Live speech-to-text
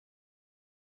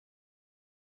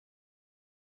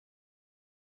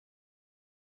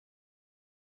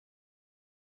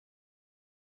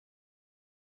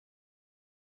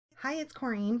Hi, it's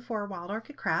Corinne for Wild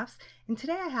Orchid Crafts, and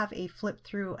today I have a flip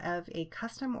through of a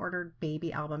custom ordered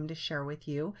baby album to share with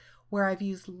you where I've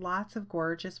used lots of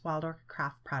gorgeous Wild Orchid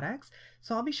Craft products.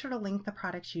 So I'll be sure to link the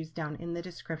products used down in the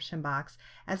description box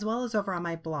as well as over on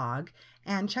my blog,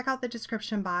 and check out the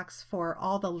description box for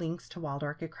all the links to Wild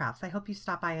Orchid Crafts. I hope you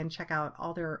stop by and check out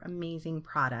all their amazing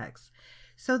products.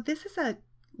 So this is a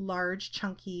large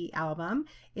chunky album.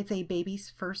 It's a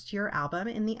baby's first year album,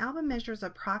 and the album measures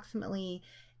approximately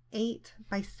 8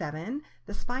 by 7.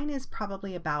 The spine is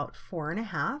probably about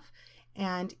 4.5,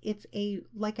 and it's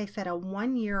like I said, a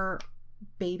 1-year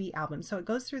baby album. So it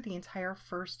goes through the entire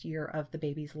first year of the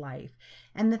baby's life.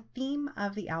 And the theme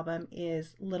of the album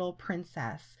is Little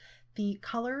Princess. The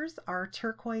colors are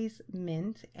turquoise,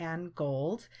 mint, and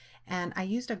gold. And I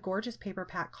used a gorgeous paper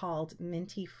pack called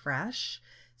Minty Fresh.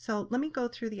 So let me go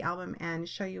through the album and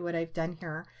show you what I've done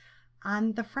here.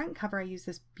 On the front cover, I used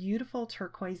this beautiful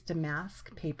turquoise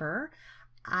damask paper.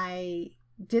 I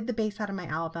did the base out of my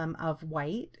album of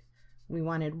white. We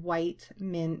wanted white,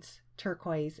 mint,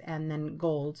 turquoise, and then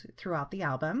gold throughout the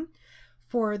album.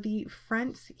 For the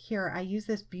front here, I used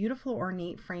this beautiful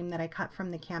ornate frame that I cut from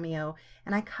the Cameo,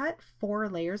 and I cut 4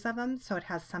 layers of them so it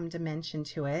has some dimension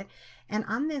to it. And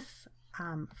on this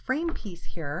frame piece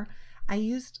here, I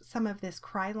used some of this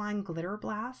Krylon Glitter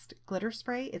Blast glitter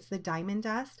spray. It's the Diamond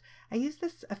Dust. I used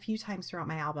this a few times throughout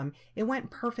my album. It went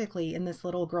perfectly in this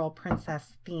little girl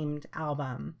princess themed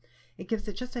album. It gives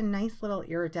it just a nice little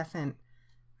iridescent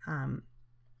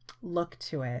look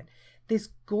to it. This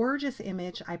gorgeous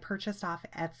image I purchased off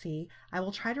Etsy. I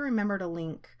will try to remember to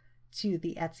link to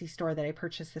the Etsy store that I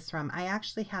purchased this from. I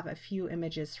actually have a few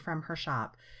images from her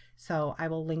shop, so I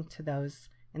will link to those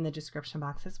in the description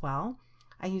box as well.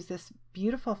 I use this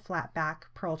beautiful flat back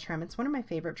pearl trim. It's one of my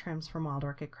favorite trims from Wild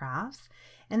Orchid Crafts.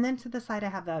 And then to the side I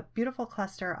have a beautiful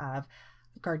cluster of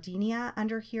gardenia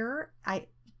under here.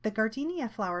 The gardenia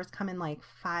flowers come in like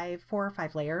 4 or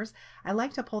 5 layers. I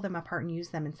like to pull them apart and use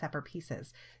them in separate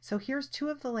pieces. So here's 2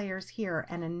 of the layers here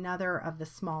and another of the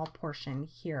small portion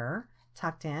here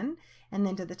tucked in. And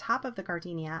then to the top of the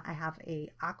gardenia I have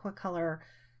a aqua color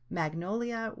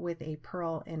magnolia with a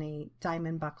pearl and a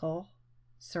diamond buckle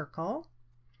circle.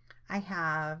 I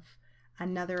have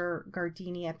another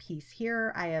gardenia piece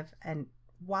here. I have a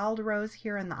wild rose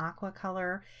here in the aqua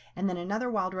color, and then another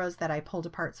wild rose that I pulled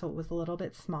apart so it was a little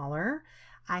bit smaller.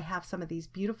 I have some of these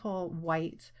beautiful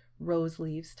white rose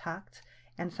leaves tucked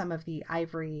and some of the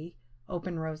ivory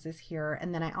open roses here,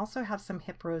 and then I also have some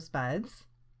hip rose buds.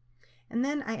 And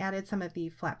then I added some of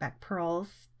the flatback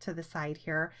pearls to the side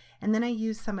here, and then I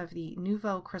used some of the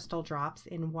Nouveau crystal drops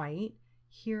in white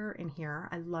here and here.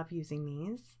 I love using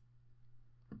these.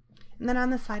 And then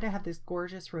on the side I have this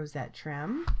gorgeous rosette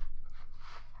trim.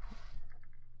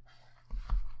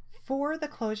 For the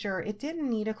closure, it didn't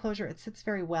need a closure. It sits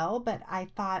very well, but I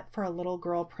thought for a little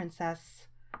girl princess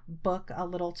book, a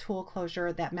little tulle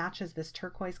closure that matches this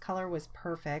turquoise color was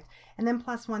perfect. And then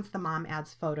plus once the mom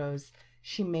adds photos,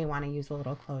 she may want to use a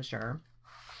little closure.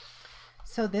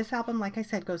 So this album, like I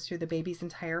said, goes through the baby's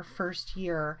entire first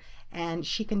year, and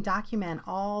she can document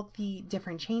all the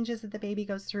different changes that the baby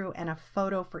goes through and a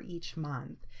photo for each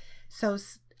month. So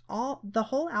the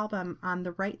whole album on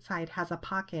the right side has a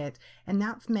pocket, and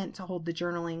that's meant to hold the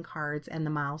journaling cards and the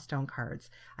milestone cards.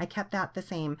 I kept that the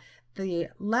same. The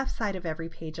left side of every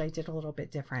page I did a little bit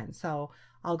different, so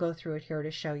I'll go through it here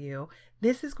to show you.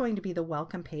 This is going to be the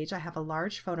welcome page. I have a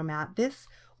large photo mat. This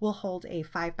will hold a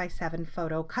 5 by 7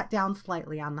 photo cut down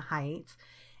slightly on the height,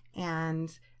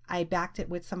 and I backed it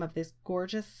with some of this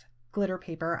gorgeous glitter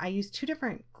paper. I used 2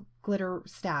 different glitter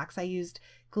stacks. I used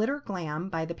Glitter Glam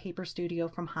by the Paper Studio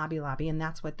from Hobby Lobby, and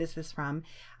that's what this is from.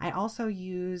 I also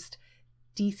used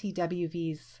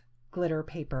DCWV's glitter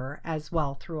paper as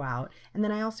well throughout, and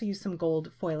then I also used some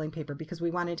gold foiling paper because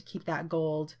we wanted to keep that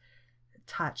gold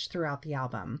touch throughout the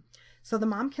album. So the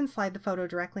mom can slide the photo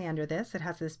directly under this. It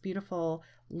has this beautiful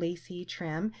lacy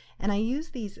trim, and I use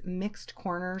these mixed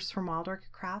corners from Wild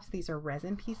Orchid Crafts. These are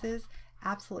resin pieces.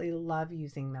 Absolutely love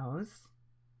using those.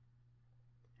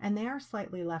 And they are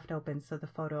slightly left open, so the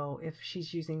photo, if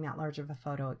she's using that large of a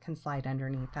photo, it can slide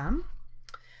underneath them.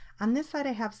 On this side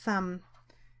I have some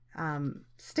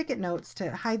stick-it notes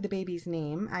to hide the baby's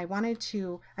name. I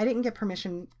didn't get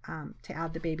permission to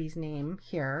add the baby's name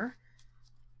here.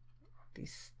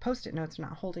 These post-it notes are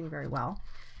not holding very well,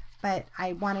 but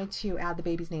I wanted to add the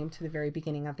baby's name to the very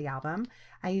beginning of the album.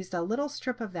 I used a little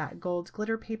strip of that gold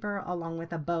glitter paper along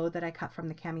with a bow that I cut from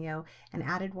the Cameo, and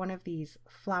added one of these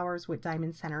flowers with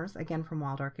diamond centers, again from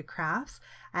Wild Orchid Crafts.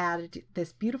 I added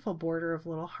this beautiful border of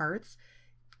little hearts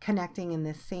connecting in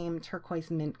this same turquoise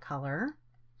mint color.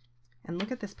 And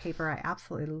look at this paper. I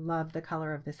absolutely love the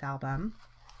color of this album.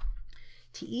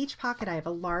 To each pocket, I have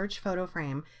a large photo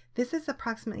frame. This is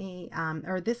approximately,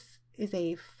 this is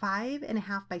a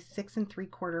 5.5 by 6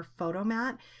 3/4 photo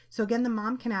mat. So again, the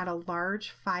mom can add a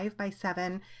large 5 by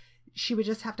 7. She would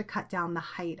just have to cut down the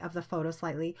height of the photo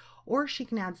slightly, or she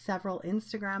can add several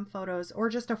Instagram photos or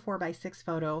just a 4 by 6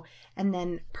 photo, and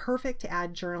then perfect to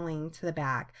add journaling to the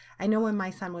back. I know when my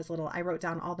son was little, I wrote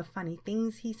down all the funny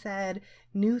things he said,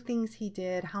 new things he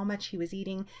did, how much he was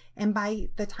eating, and by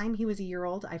the time he was a year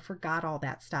old, I forgot all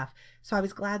that stuff. So I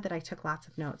was glad that I took lots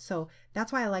of notes. So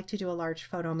that's why I like to do a large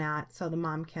photo mat, so the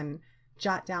mom can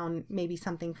jot down maybe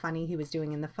something funny he was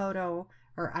doing in the photo,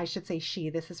 or I should say she,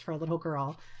 this is for a little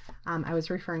girl. I was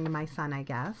referring to my son, I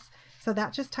guess. So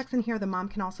that just tucks in here. The mom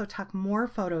can also tuck more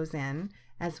photos in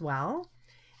as well.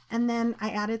 And then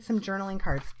I added some journaling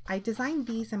cards. I designed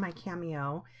these in my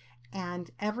Cameo,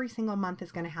 and every single month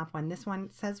is going to have one. This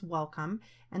one says welcome,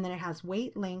 and then it has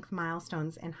weight, length,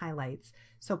 milestones, and highlights.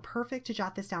 So perfect to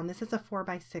jot this down. This is a 4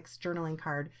 by 6 journaling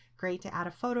card. Great to add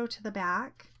a photo to the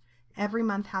back. Every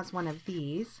month has one of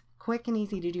these. Quick and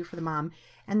easy to do for the mom.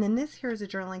 And then this here is a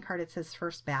journaling card. It says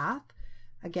first bath.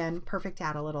 Again, perfect to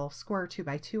add a little square 2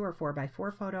 by 2 or 4 by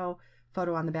 4 photo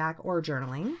on the back, or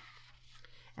journaling.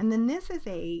 And then this is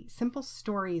a Simple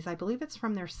Stories. I believe it's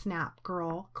from their Snap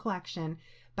Girl collection,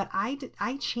 but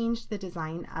I changed the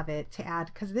design of it to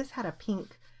add, because this had a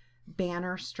pink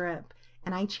banner strip,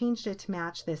 and I changed it to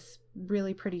match this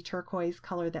really pretty turquoise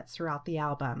color that's throughout the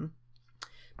album.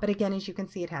 But again, as you can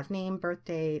see, it has name, birth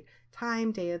date,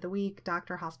 time, day of the week,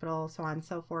 doctor, hospital, so on and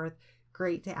so forth.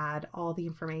 Great to add all the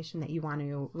information that you want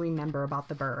to remember about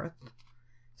the birth.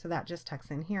 So that just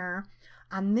tucks in here.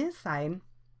 On this side,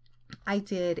 I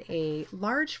did a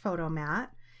large photo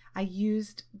mat. I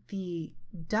used the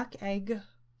Duck Egg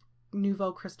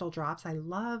Nouveau crystal drops. I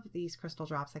love these crystal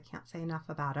drops. I can't say enough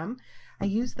about them. I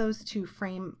used those to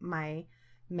frame my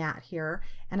mat here,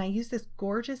 and I used this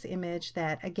gorgeous image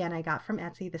that again I got from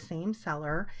Etsy, the same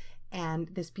seller, and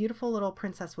this beautiful little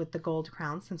princess with the gold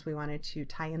crown, since we wanted to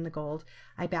tie in the gold.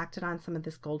 I backed it on some of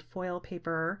this gold foil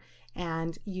paper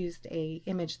and used a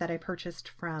image that I purchased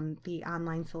from the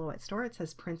online silhouette store. It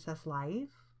says Princess Life.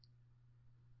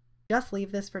 Just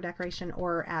leave this for decoration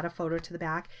or add a photo to the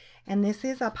back. And this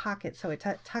is a pocket, so it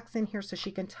tucks in here so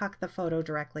she can tuck the photo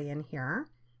directly in here.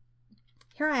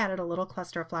 Here I added a little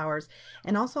cluster of flowers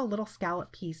and also a little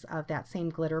scallop piece of that same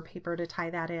glitter paper to tie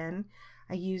that in.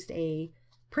 I used a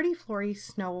Pretty Flori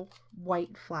Snow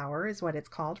White flower is what it's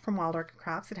called, from Wild Orchid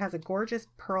Crafts. It has a gorgeous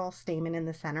pearl stamen in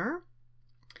the center.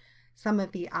 Some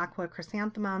of the Aqua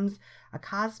Chrysanthemums, a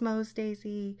Cosmos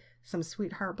daisy, some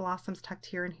Sweetheart blossoms tucked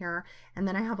here and here. And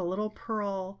then I have a little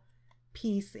pearl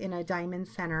piece in a diamond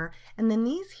center. And then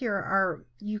these here are,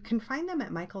 you can find them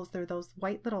at Michael's. They're those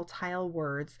white little tile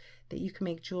words that you can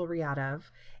make jewelry out of.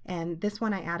 And this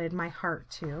one I added my heart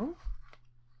to.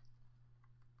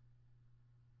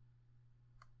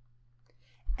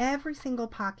 Every single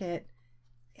pocket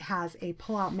has a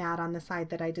pull-out mat on the side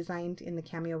that I designed in the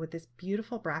Cameo with this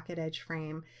beautiful bracket edge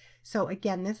frame. So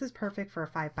again, this is perfect for a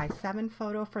 5 by 7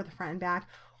 photo for the front and back,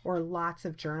 or lots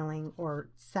of journaling, or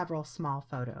several small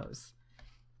photos.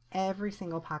 Every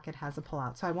single pocket has a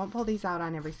pull-out. So I won't pull these out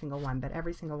on every single one, but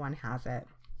every single one has it.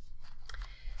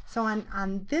 So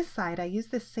on this side, I use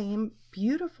the same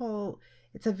beautiful,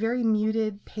 it's a very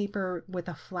muted paper with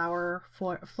a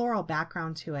floral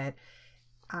background to it.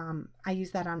 I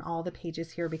use that on all the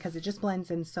pages here because it just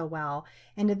blends in so well.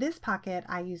 And to this pocket,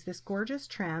 I use this gorgeous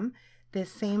trim,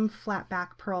 this same flat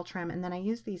back pearl trim, and then I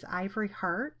use these Ivory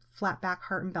heart, flat back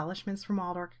heart embellishments from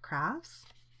Wild Orchid Crafts.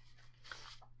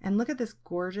 And look at this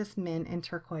gorgeous mint and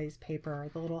turquoise paper,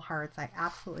 the little hearts. I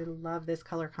absolutely love this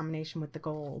color combination with the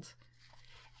gold.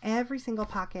 Every single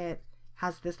pocket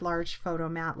has this large photo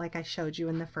mat like I showed you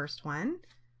in the first one.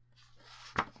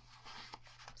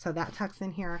 So that tucks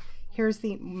in here. Here's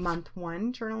the month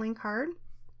 1 journaling card.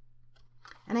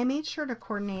 And I made sure to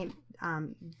coordinate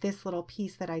this little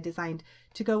piece that I designed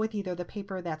to go with either the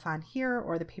paper that's on here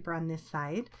or the paper on this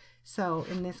side. So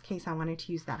in this case, I wanted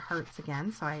to use that hearts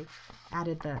again. So I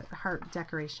added the heart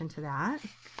decoration to that.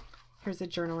 Here's a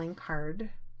journaling card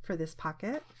for this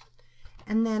pocket.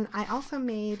 And then I also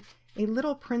made a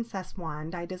little princess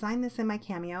wand. I designed this in my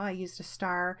Cameo. I used a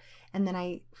star, and then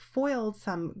I foiled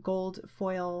some gold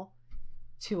foil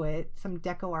to it, some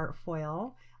deco art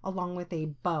foil, along with a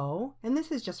bow. And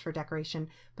this is just for decoration,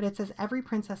 but it says every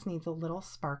princess needs a little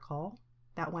sparkle.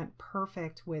 That went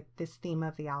perfect with this theme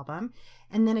of the album.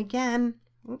 And then again,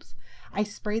 oops, I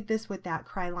sprayed this with that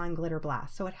Krylon Glitter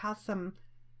Blast. So it has some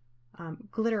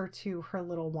glitter to her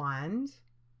little wand.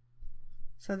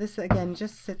 So this again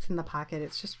just sits in the pocket.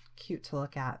 It's just cute to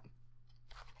look at.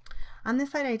 On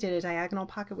this side I did a diagonal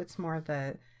pocket with some more of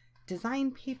the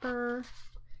design paper.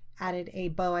 Added a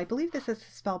bow. I believe this is a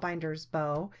Spellbinder's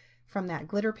bow. From that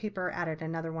glitter paper, added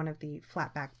another one of the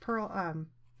flat back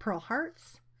pearl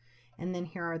hearts. And then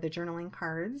here are the journaling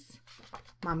cards.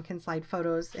 Mom can slide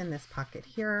photos in this pocket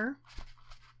here.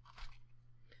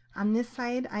 On this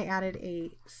side, I added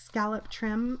a scallop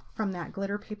trim from that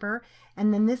glitter paper.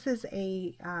 And then this is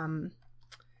a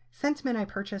sentiment I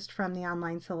purchased from the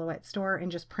online silhouette store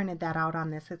and just printed that out on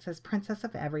this. It says Princess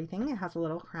of Everything. It has a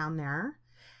little crown there.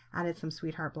 Added some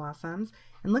sweetheart blossoms.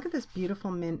 And look at this beautiful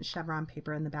mint chevron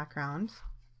paper in the background.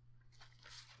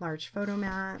 Large photo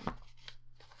mat.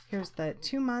 Here's the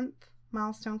 2-month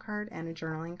milestone card and a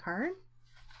journaling card.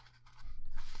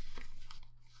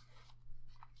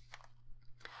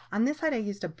 On this side I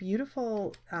used a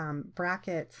beautiful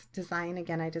bracket design.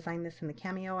 Again, I designed this in the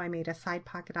Cameo. I made a side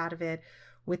pocket out of it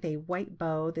with a white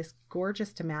bow, this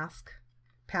gorgeous damask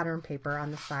pattern paper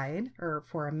on the side, or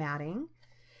for a matting.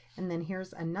 And then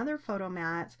here's another photo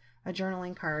mat, a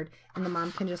journaling card, and the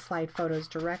mom can just slide photos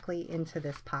directly into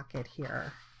this pocket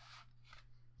here.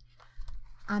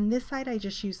 On this side, I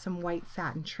just used some white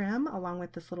satin trim along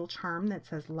with this little charm that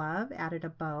says love, added a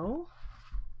bow.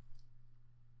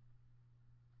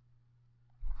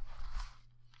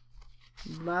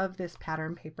 Love this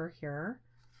pattern paper here.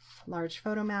 Large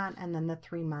photo mat, and then the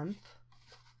 3-month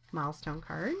milestone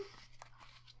card.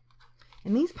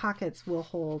 And these pockets will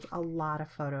hold a lot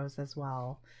of photos as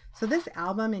well. So this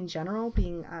album in general,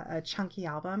 being a chunky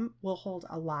album, will hold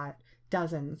a lot,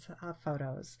 dozens of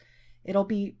photos. It'll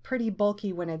be pretty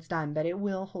bulky when it's done, but it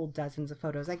will hold dozens of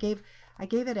photos. I gave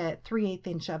it a 3/8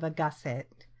 inch of a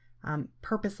gusset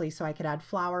purposely so I could add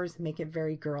flowers and make it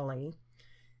very girly.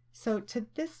 So to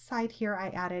this side here, I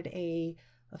added a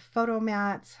photo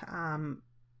mat, and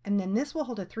then this will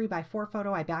hold a 3x4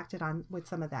 photo. I backed it on with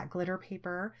some of that glitter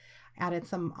paper, added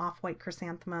some off-white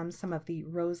chrysanthemums, some of the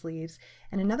rose leaves,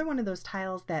 and another one of those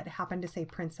tiles that happened to say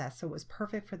princess, so it was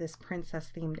perfect for this princess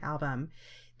themed album.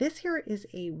 This here is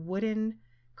a wooden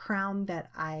crown that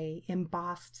I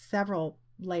embossed several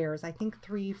layers, I think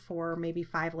 3, 4, maybe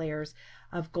 5 layers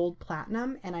of gold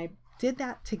platinum, and I did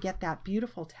that to get that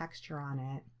beautiful texture on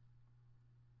it.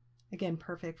 Again,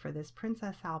 perfect for this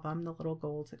princess album, the little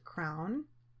gold crown.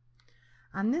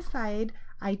 On this side,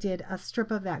 I did a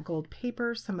strip of that gold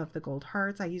paper, some of the gold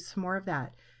hearts. I used some more of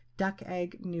that Duck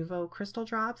Egg Nouveau crystal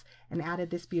drops and added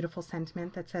this beautiful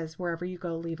sentiment that says, wherever you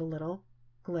go, leave a little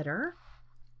glitter.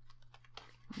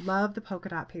 Love the polka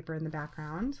dot paper in the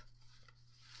background.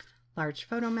 Large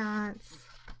photo mats.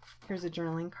 Here's a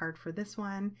journaling card for this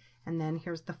one. And then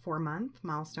here's the 4-month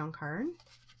milestone card.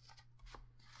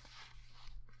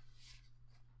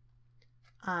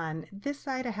 On this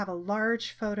side, I have a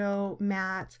large photo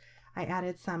mat. I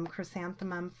added some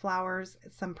chrysanthemum flowers,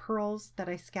 some pearls that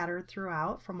I scattered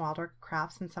throughout from Waldorf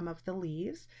Crafts, and some of the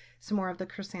leaves. Some more of the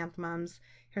chrysanthemums.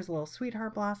 Here's a little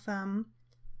sweetheart blossom.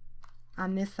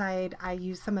 On this side, I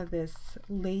used some of this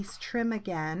lace trim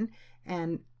again,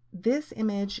 and this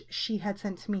image she had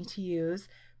sent to me to use.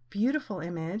 Beautiful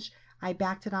image. I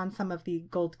backed it on some of the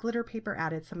gold glitter paper,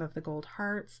 added some of the gold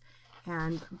hearts,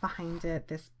 and behind it,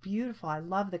 this beautiful, I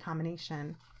love the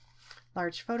combination.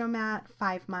 Large photo mat,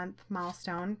 5-month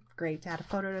milestone. Great to add a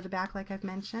photo to the back like I've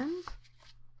mentioned.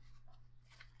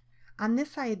 On this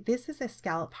side, this is a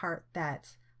scallop heart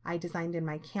that I designed in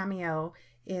my Cameo.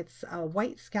 It's a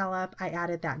white scallop. I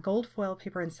added that gold foil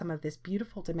paper and some of this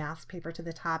beautiful damask paper to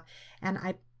the top, and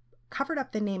I covered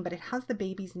up the name, but it has the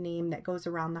baby's name that goes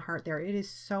around the heart there. It is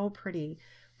so pretty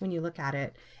when you look at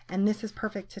it, and this is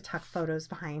perfect to tuck photos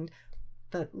behind.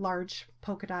 The large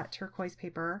polka dot turquoise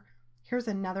paper. Here's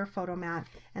another photo mat,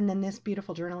 and then this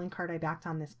beautiful journaling card I backed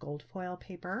on this gold foil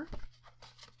paper.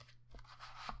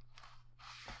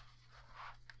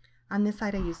 On this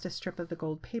side, I used a strip of the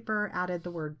gold paper, added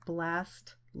the word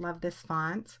blessed, love this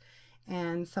font,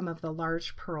 and some of the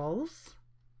large pearls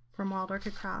from Wild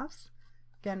Orchid Crafts.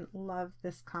 Again, love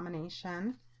this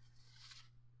combination.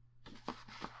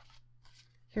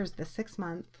 Here's the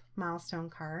 6-month milestone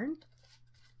card.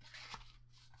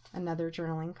 Another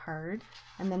journaling card,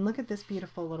 and then look at this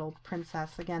beautiful little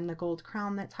princess. Again, the gold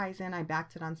crown that ties in. I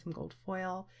backed it on some gold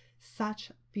foil.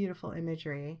 Such beautiful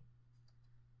imagery.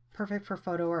 Perfect for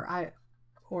photo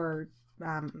or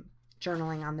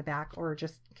journaling on the back, or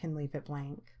just can leave it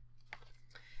blank.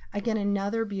 Again,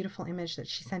 another beautiful image that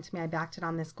she sent to me. I backed it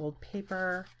on this gold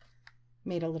paper,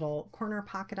 made a little corner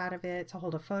pocket out of it to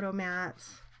hold a photo mat,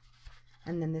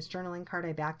 and then this journaling card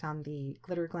I backed on the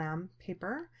glitter glam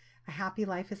paper. A happy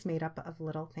life is made of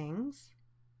little things.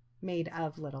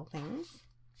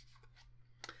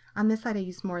 On this side I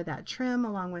used more of that trim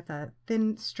along with a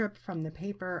thin strip from the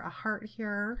paper, a heart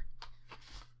here.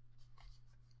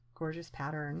 Gorgeous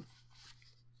pattern.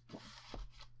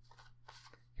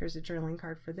 Here's a journaling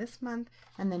card for this month,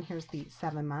 and then here's the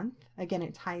 7-month. Again,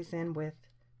 it ties in with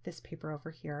this paper over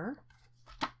here.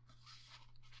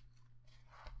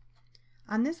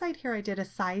 On this side here, I did a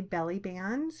side belly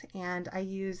band, and I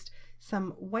used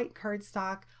some white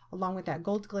cardstock along with that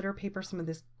gold glitter paper, some of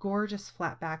this gorgeous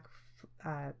flat back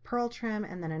pearl trim,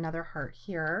 and then another heart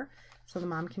here. So the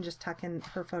mom can just tuck in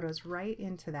her photos right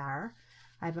into there.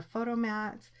 I have a photo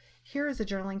mat. Here is a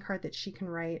journaling card that she can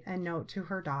write a note to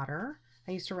her daughter.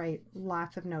 I used to write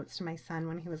lots of notes to my son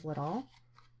when he was little.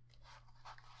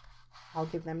 I'll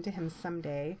give them to him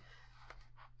someday.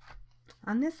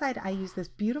 On this side, I use this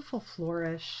beautiful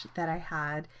flourish that I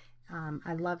had.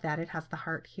 I love that. It has the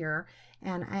heart here.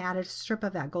 And I added a strip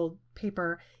of that gold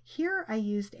paper. Here I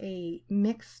used a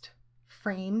mixed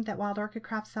frame that Wild Orchid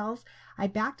Craft sells. I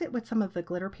backed it with some of the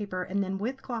glitter paper, and then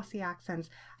with glossy accents,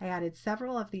 I added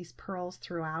several of these pearls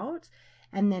throughout,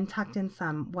 and then tucked in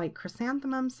some white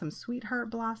chrysanthemums, some sweetheart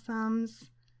blossoms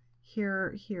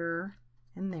here, here,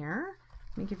 and there.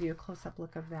 Let me give you a close-up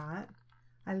look of that.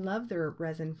 I love their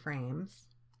resin frames.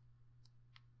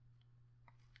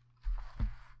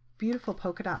 Beautiful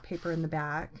polka dot paper in the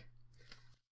back.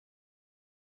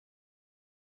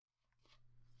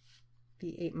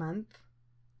 The 8-month.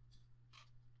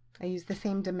 I use the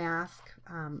same damask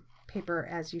paper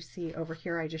as you see over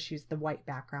here. I just used the white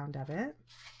background of it.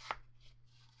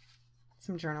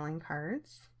 Some journaling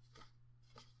cards.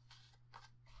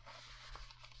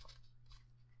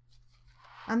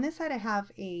 On this side I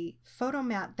have a photo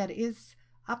mat that is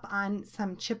up on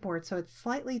some chipboard, so it's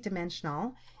slightly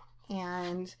dimensional,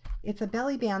 and it's a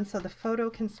belly band so the photo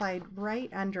can slide right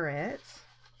under it.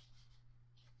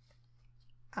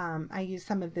 I use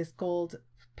some of this gold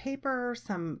paper,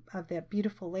 some of that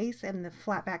beautiful lace, and the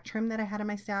flat back trim that I had in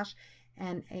my stash,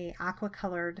 and a aqua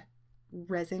colored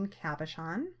resin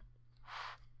cabochon.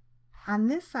 On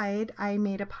this side, I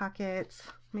made a pocket.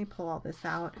 Let me pull all this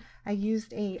out. I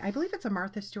used I believe it's a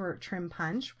Martha Stewart trim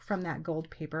punch from that gold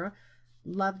paper.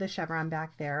 Love the chevron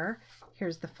back there.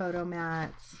 Here's the photo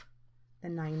mats, the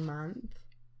 9-month.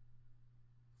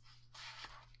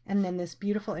 And then this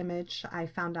beautiful image I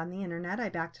found on the internet. I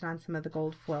backed it on some of the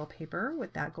gold foil paper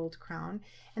with that gold crown.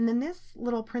 And then this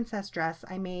little princess dress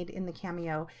I made in the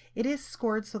Cameo. It is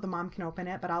scored so the mom can open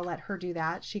it, but I'll let her do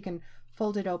that. She can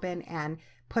fold it open and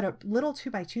put a little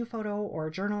 2x2 photo or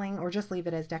journaling, or just leave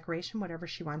it as decoration, whatever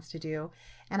she wants to do.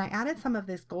 And I added some of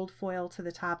this gold foil to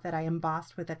the top that I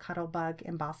embossed with a Cuttlebug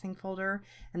embossing folder,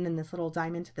 and then this little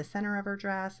diamond to the center of her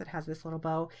dress. It has this little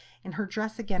bow, and her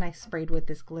dress again I sprayed with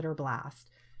this glitter blast.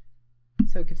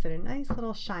 So it gives it a nice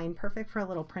little shine, perfect for a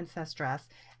little princess dress.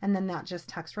 And then that just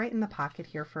tucks right in the pocket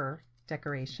here for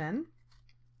decoration.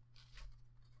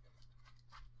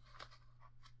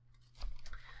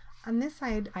 On this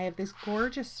side, I have this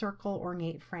gorgeous circle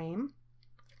ornate frame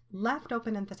left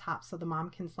open at the top so the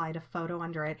mom can slide a photo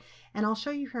under it. And I'll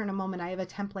show you here in a moment, I have a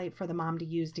template for the mom to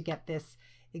use to get this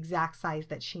exact size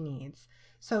that she needs.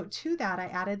 So to that, I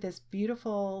added this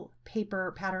beautiful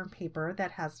paper, pattern paper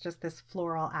that has just this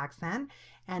floral accent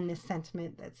and this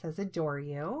sentiment that says adore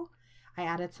you. I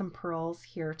added some pearls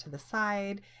here to the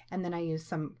side, and then I used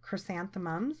some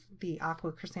chrysanthemums, the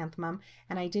Aqua chrysanthemum,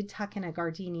 and I did tuck in a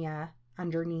gardenia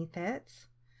underneath it.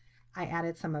 I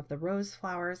added some of the rose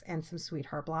flowers and some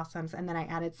sweetheart blossoms, and then I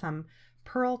added some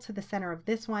pearl to the center of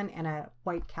this one and a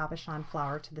white cabochon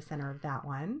flower to the center of that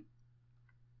one.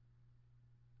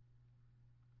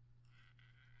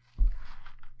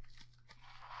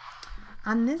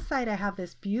 On this side, I have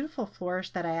this beautiful flourish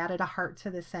that I added a heart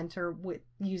to the center with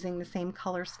using the same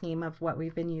color scheme of what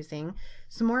we've been using.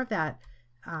 Some more of that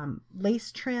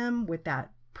lace trim with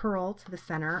that pearl to the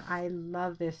center. I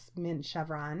love this mint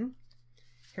chevron.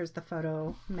 Here's the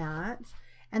photo mat.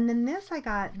 And then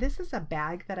this is a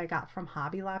bag that I got from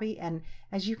Hobby Lobby, and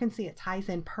as you can see, it ties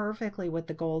in perfectly with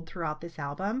the gold throughout this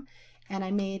album. And I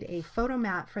made a photo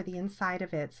mat for the inside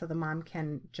of it so the mom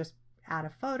can just add a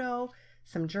photo,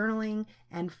 some journaling,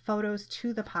 and photos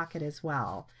to the pocket as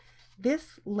well.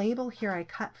 This label here I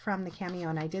cut from the Cameo,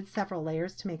 and I did several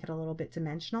layers to make it a little bit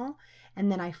dimensional. And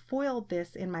then I foiled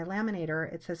this in my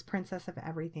laminator. It says Princess of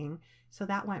Everything, so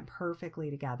that went perfectly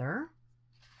together.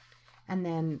 And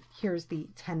then here's the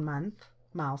 10-month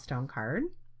milestone card.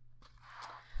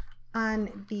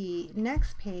 On the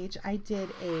next page, I did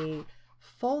a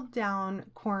fold down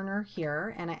corner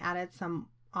here, and I added some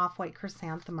off-white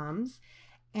chrysanthemums.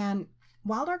 And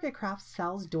Wild Orchid Crafts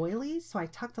sells doilies, so I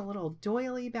tucked a little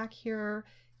doily back here,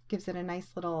 gives it a nice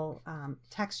little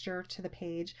texture to the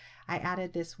page. I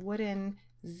added this wooden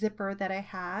zipper that I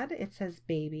had. It says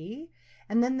baby.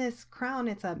 And then this crown,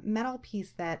 it's a metal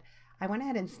piece that I went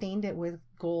ahead and stained it with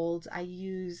gold. I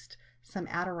used some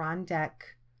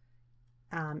Adirondack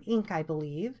ink, I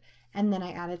believe. And then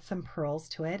I added some pearls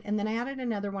to it. And then I added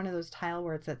another one of those tile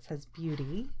words that says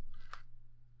beauty.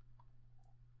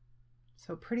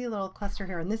 So pretty little cluster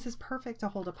here. And this is perfect to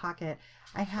hold a pocket.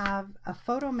 I have a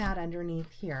photo mat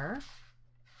underneath here.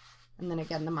 And then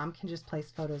again, the mom can just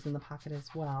place photos in the pocket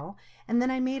as well. And then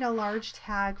I made a large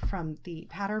tag from the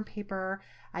pattern paper.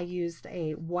 I used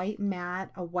a white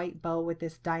mat, a white bow with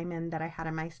this diamond that I had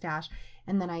in my stash.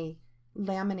 And then I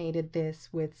laminated this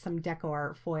with some deco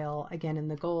art foil, again in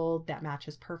the gold. That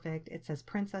matches perfect. It says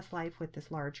Princess Life with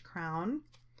this large crown.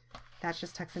 That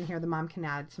just tucks in here. The mom can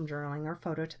add some journaling or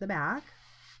photo to the back.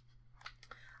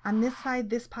 On this side,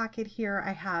 this pocket here,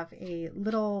 I have a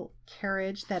little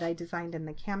carriage that I designed in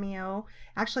the Cameo.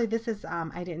 Actually, this is,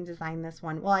 I didn't design this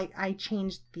one. Well, I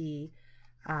changed the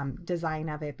design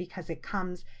of it because it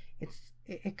comes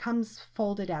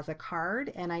folded as a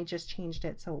card, and I just changed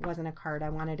it so it wasn't a card. I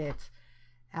wanted it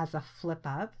as a flip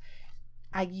up.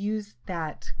 I used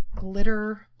that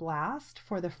glitter blast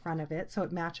for the front of it so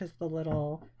it matches the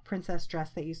little princess dress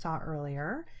that you saw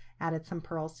earlier. Added some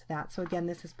pearls to that. So again,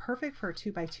 this is perfect for a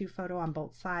 2x2 photo on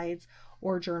both sides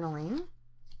or journaling.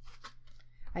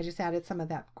 I just added some of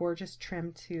that gorgeous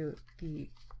trim to the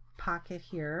pocket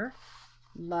here.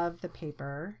 Love the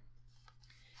paper.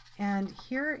 And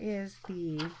here is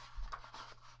the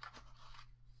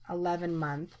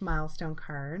 11-month milestone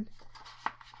card.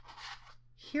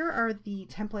 Here are the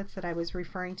templates that I was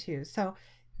referring to. So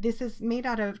this is made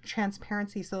out of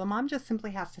transparency. So the mom just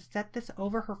simply has to set this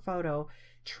over her photo,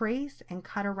 trace and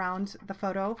cut around the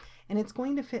photo, and it's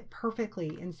going to fit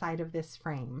perfectly inside of this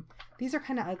frame. These are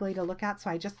kind of ugly to look at, so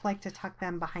I just like to tuck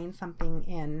them behind something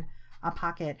in a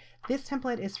pocket. This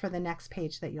template is for the next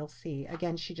page that you'll see.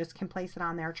 Again, she just can place it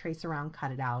on there, trace around,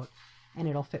 cut it out, and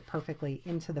it'll fit perfectly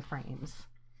into the frames.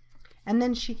 And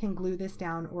then she can glue this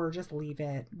down or just leave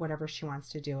it, whatever she wants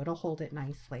to do. It'll hold it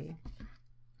nicely.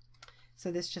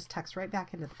 So this just tucks right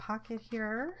back into the pocket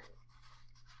here.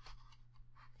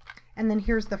 And then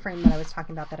here's the frame that I was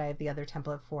talking about that I have the other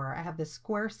template for. I have this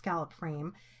square scallop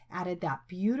frame, added that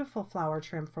beautiful flower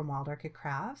trim from Wild Orchid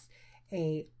Crafts,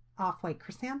 a off-white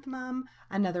chrysanthemum,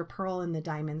 another pearl in the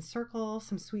diamond circle,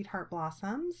 some sweetheart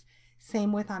blossoms.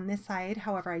 Same with on this side,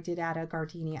 however I did add a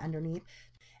gardenia underneath.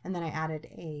 And then I added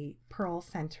a pearl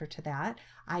center to that.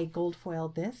 I gold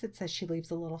foiled this. It says she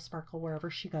leaves a little sparkle wherever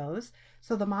she goes.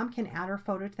 So the mom can add her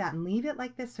photo to that and leave it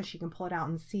like this so she can pull it out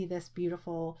and see this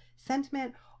beautiful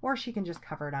sentiment, or she can just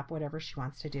cover it up, whatever she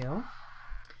wants to do.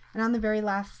 And on the very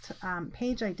last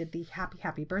page, I did the happy,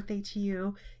 happy birthday to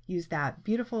you. Used that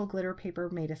beautiful glitter paper,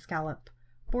 made a scallop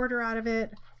border out of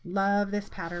it. Love this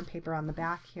pattern paper on the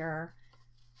back here.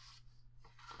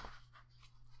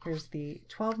 Here's the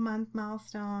 12-month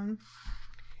milestone.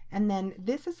 And then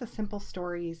this is a Simple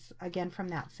Stories, again from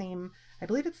that same, I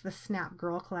believe it's the Snap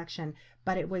Girl collection,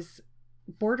 but it was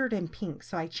bordered in pink.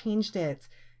 So I changed it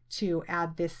to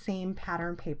add this same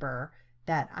pattern paper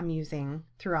that I'm using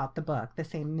throughout the book, the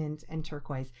same mint and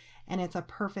turquoise. And it's a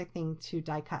perfect thing to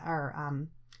die cut or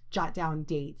jot down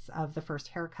dates of the first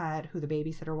haircut, who the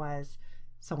babysitter was,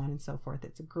 so on and so forth.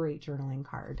 It's a great journaling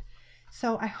card.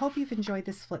 So I hope you've enjoyed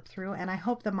this flip through, and I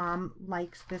hope the mom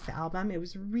likes this album. It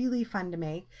was really fun to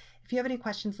make. If you have any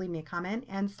questions, leave me a comment,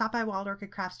 and stop by Wild Orchid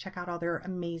Crafts, check out all their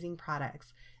amazing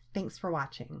products. Thanks for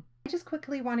watching. I just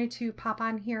quickly wanted to pop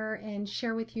on here and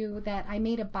share with you that I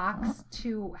made a box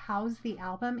to house the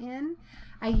album in.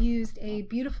 I used a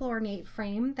beautiful ornate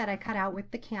frame that I cut out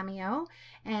with the Cameo,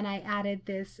 and I added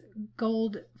this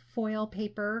gold foil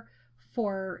paper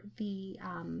for the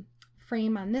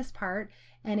frame on this part.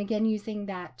 And again, using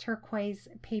that turquoise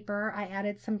paper, I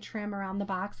added some trim around the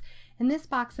box. And this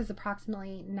box is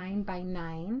approximately 9 by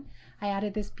 9. I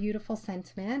added this beautiful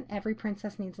sentiment, every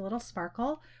princess needs a little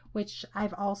sparkle, which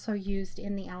I've also used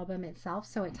in the album itself,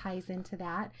 so it ties into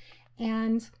that.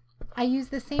 And I used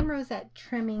the same rosette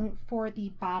trimming for the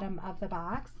bottom of the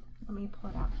box. Let me pull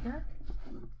it out here.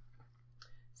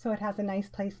 So it has a nice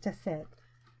place to sit.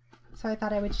 So I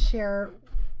thought I would share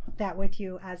that with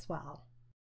you as well.